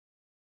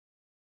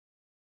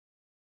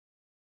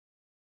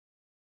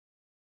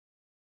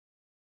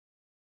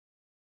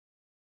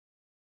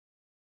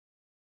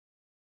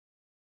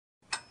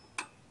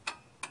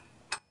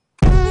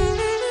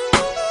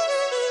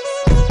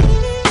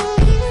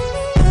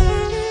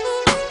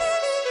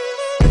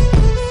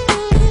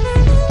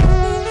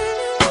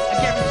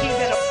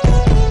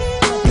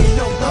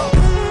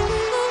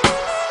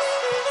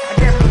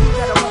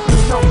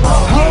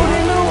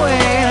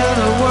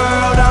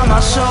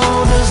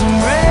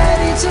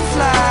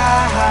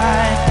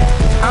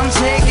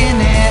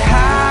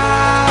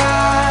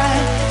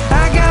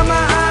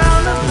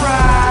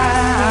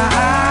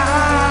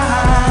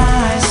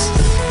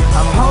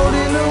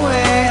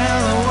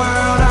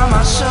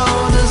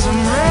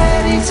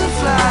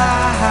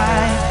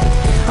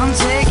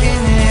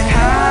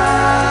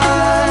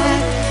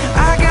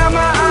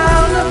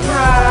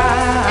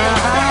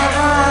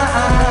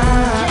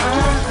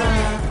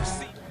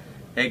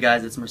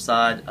guys, it's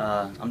Mirsad.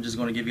 I'm just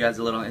going to give you guys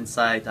a little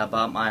insight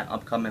about my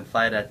upcoming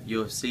fight at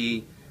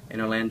UFC in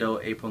Orlando,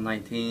 April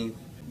 19th.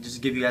 Just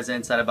to give you guys an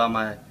insight about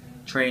my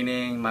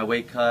training, my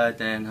weight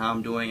cut, and how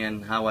I'm doing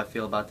and how I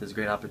feel about this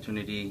great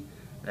opportunity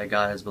that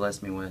God has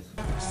blessed me with.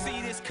 See,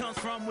 this comes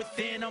from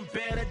within. I'm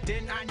better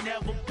than I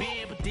never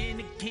been, but then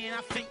again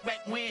I think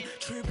back when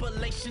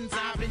tribulations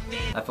I've been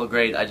in. I feel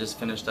great. I just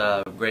finished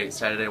a great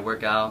Saturday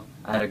workout.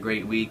 I had a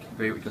great week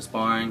of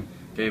sparring,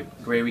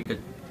 great week of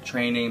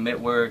training, mitt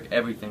work,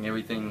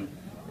 everything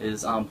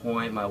is on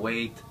point. My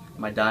weight,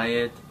 my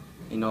diet,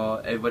 you know,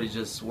 everybody's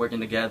just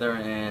working together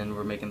and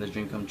we're making this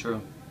dream come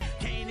true.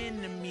 Gain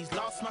enemies,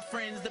 lost my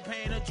friends, the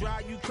pain will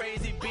drive you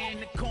crazy. Be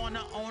in the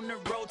corner on the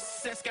road to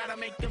success, gotta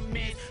make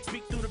amends.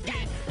 Speak through the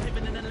pen,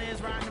 living in the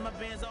lens, riding in my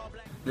Benz all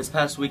black. This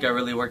past week I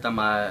really worked on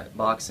my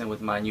boxing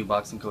with my new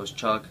boxing coach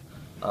Chuck.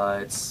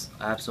 I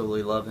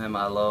absolutely love him.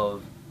 I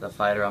love the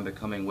fighter I'm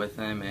becoming with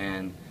him,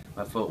 and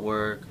my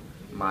footwork,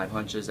 my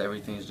punches,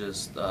 everything's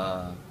just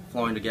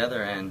flowing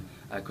together, and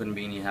I couldn't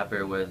be any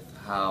happier with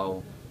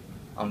how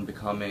I'm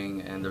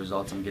becoming and the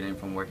results I'm getting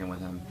from working with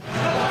him. 1,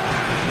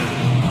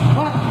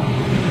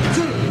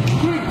 2,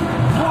 3, 4,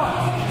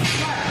 5,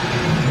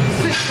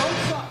 6, don't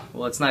stop.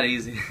 Well, it's not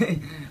easy.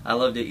 I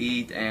love to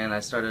eat, and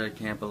I started at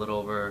camp a little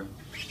over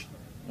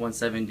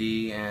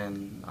 170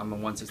 and I'm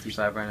on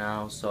 165 right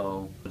now,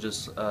 so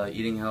just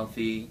eating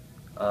healthy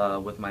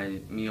with my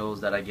meals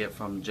that I get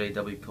from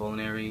JW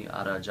Culinary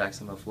out of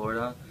Jacksonville,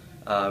 Florida,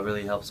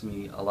 really helps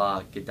me a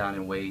lot get down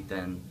in weight,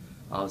 and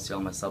obviously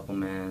all my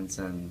supplements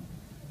and,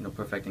 you know,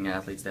 perfecting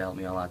athletes, they help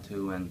me a lot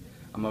too. And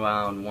I'm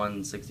around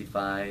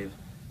 165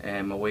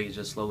 and my weight is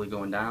just slowly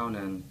going down,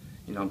 and,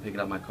 you know, I'm picking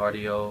up my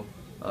cardio,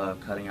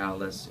 cutting out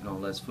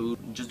less food,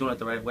 just doing it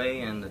the right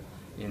way. And,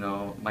 you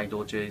know, Mike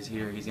Dolce is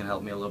here, he's gonna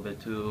help me a little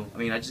bit too. I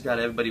mean, I just got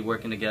everybody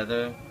working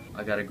together.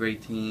 I got a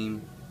great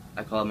team.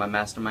 I call it my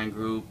mastermind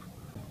group.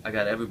 I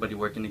got everybody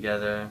working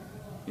together.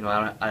 You know,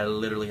 I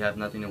literally have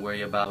nothing to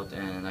worry about,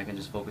 and I can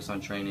just focus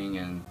on training,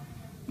 and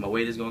my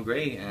weight is going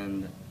great,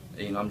 and,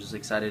 you know, I'm just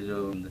excited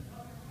to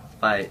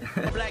fight.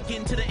 Black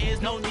into the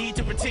ends, no need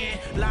to pretend.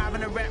 Live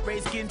in a rat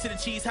race, getting to the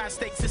cheese, high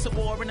stakes, it's a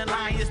war in the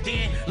lion's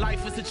den.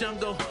 Life is a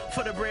jungle,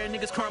 for the bread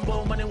niggas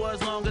crumble. Money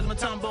was long as my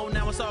tumble,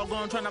 now it's all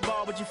gone, trying to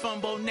ball but you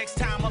fumble. Next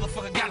time,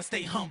 motherfucker, gotta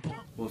stay humble.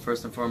 Well,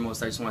 first and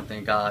foremost, I just want to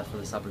thank God for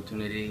this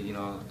opportunity. You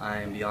know, I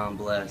am beyond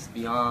blessed,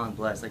 beyond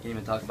blessed. I can't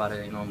even talk about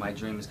it. You know, my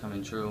dream is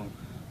coming true.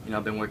 You know,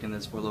 I've been working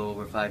this for a little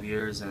over 5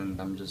 years, and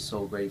I'm just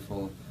so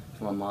grateful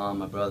for my mom,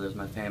 my brothers,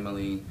 my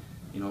family,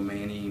 you know,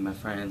 Manny, my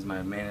friends,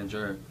 my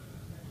manager,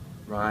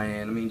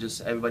 Ryan, I mean, just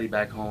everybody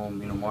back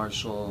home, you know,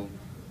 Marshall,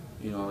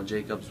 you know,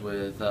 Jacob's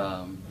with,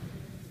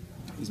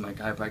 he's my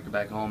chiropractor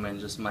back home, and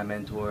just my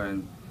mentor,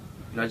 and,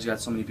 you know, I just got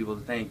so many people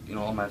to thank, you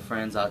know, all my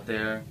friends out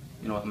there,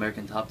 you know,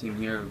 American Top Team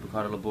here,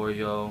 Ricardo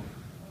Laborio,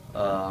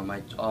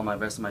 all my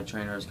rest of my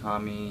trainers,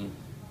 Kami,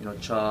 you know,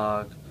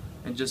 Chuck,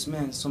 and just,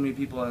 man, so many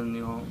people, and,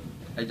 you know,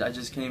 I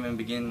just can't even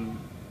begin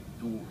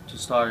to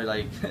start,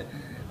 like,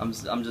 I'm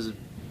just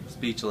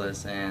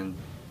speechless, and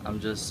I'm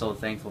just so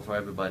thankful for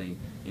everybody.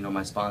 You know,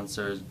 my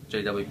sponsors,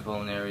 JW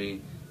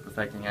Culinary,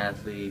 Perfecting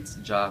Athletes,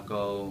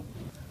 Jocko.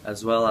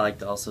 As well, I like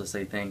to also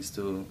say thanks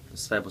to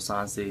sve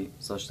bosanci,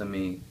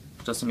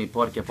 što su mi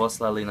poruke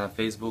poslali na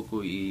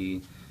Facebooku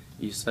i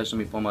sve što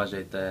mi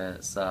pomažete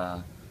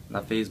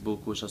na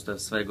Facebooku, što ste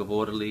sve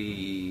govorili,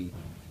 i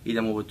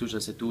idemo u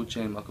tuče se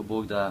tučem, ako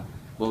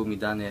Bog mi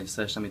dane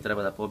sve što mi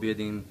treba da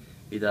pobjedim,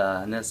 i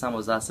da ne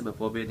samo za sebe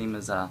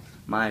pobjedim, za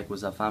majku,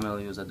 za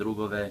familiju, za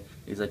drugove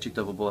i za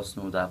čitavu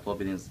Bosnu, da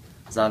pobjedim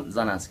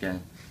za naske,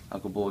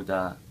 ako Bog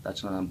da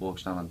će nam Bog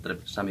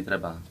šta mi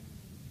treba.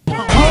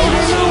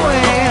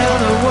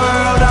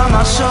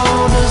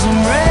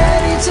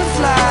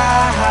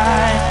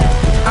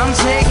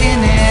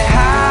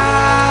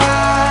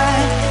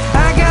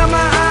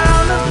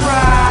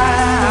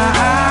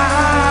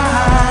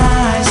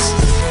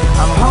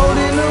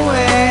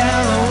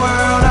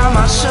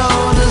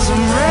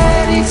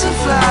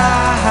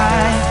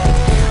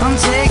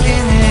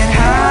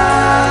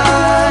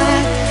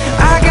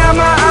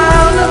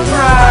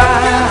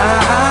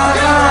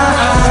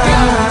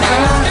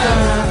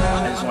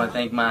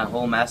 Thank my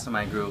whole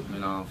mastermind group, you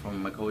know,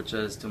 from my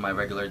coaches to my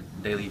regular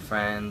daily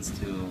friends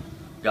to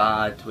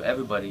God to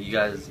everybody. You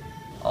guys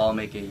all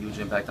make a huge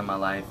impact on my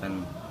life,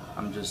 and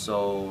I'm just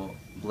so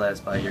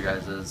blessed by your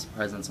guys'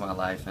 presence in my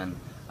life, and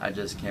I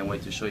just can't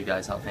wait to show you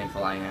guys how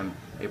thankful I am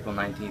April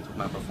 19th with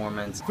my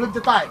performance. Flip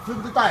the thigh,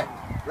 flip the thigh.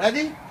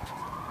 Ready?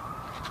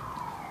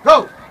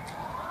 Go!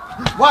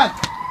 1.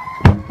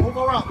 Move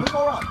around, move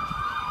around.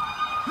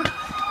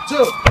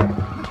 2.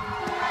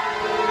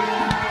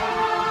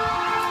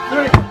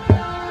 3.